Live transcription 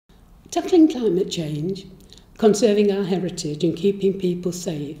Tackling climate change, conserving our heritage and keeping people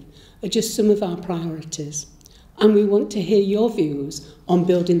safe are just some of our priorities, and we want to hear your views on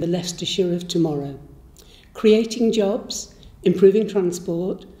building the Leicestershire of tomorrow. Creating jobs, improving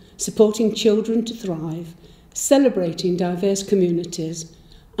transport, supporting children to thrive, celebrating diverse communities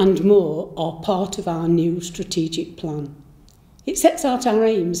and more are part of our new strategic plan. It sets out our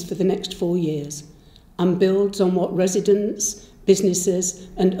aims for the next 4 years and builds on what residents, businesses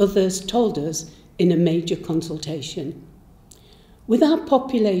and others told us in a major consultation. With our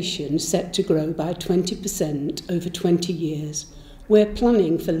population set to grow by 20% over 20 years, we're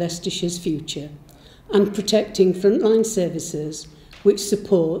planning for Leicestershire's future and protecting frontline services which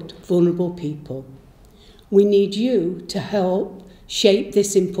support vulnerable people. We need you to help shape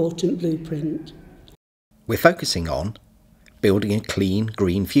this important blueprint. We're focusing on building a clean,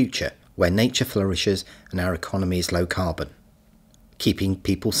 green future where nature flourishes and our economy is low carbon. Keeping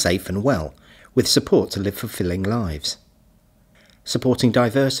people safe and well, with support to live fulfilling lives. Supporting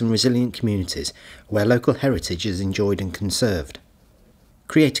diverse and resilient communities where local heritage is enjoyed and conserved.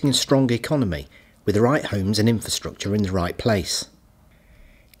 Creating a strong economy with the right homes and infrastructure in the right place.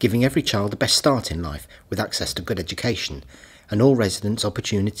 Giving every child the best start in life with access to good education and all residents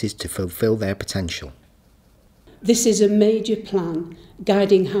opportunities to fulfil their potential. This is a major plan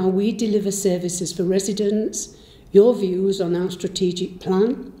guiding how we deliver services for residents, your views on our strategic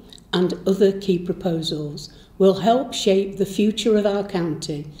plan and other key proposals will help shape the future of our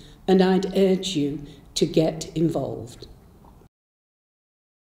county, and I'd urge you to get involved.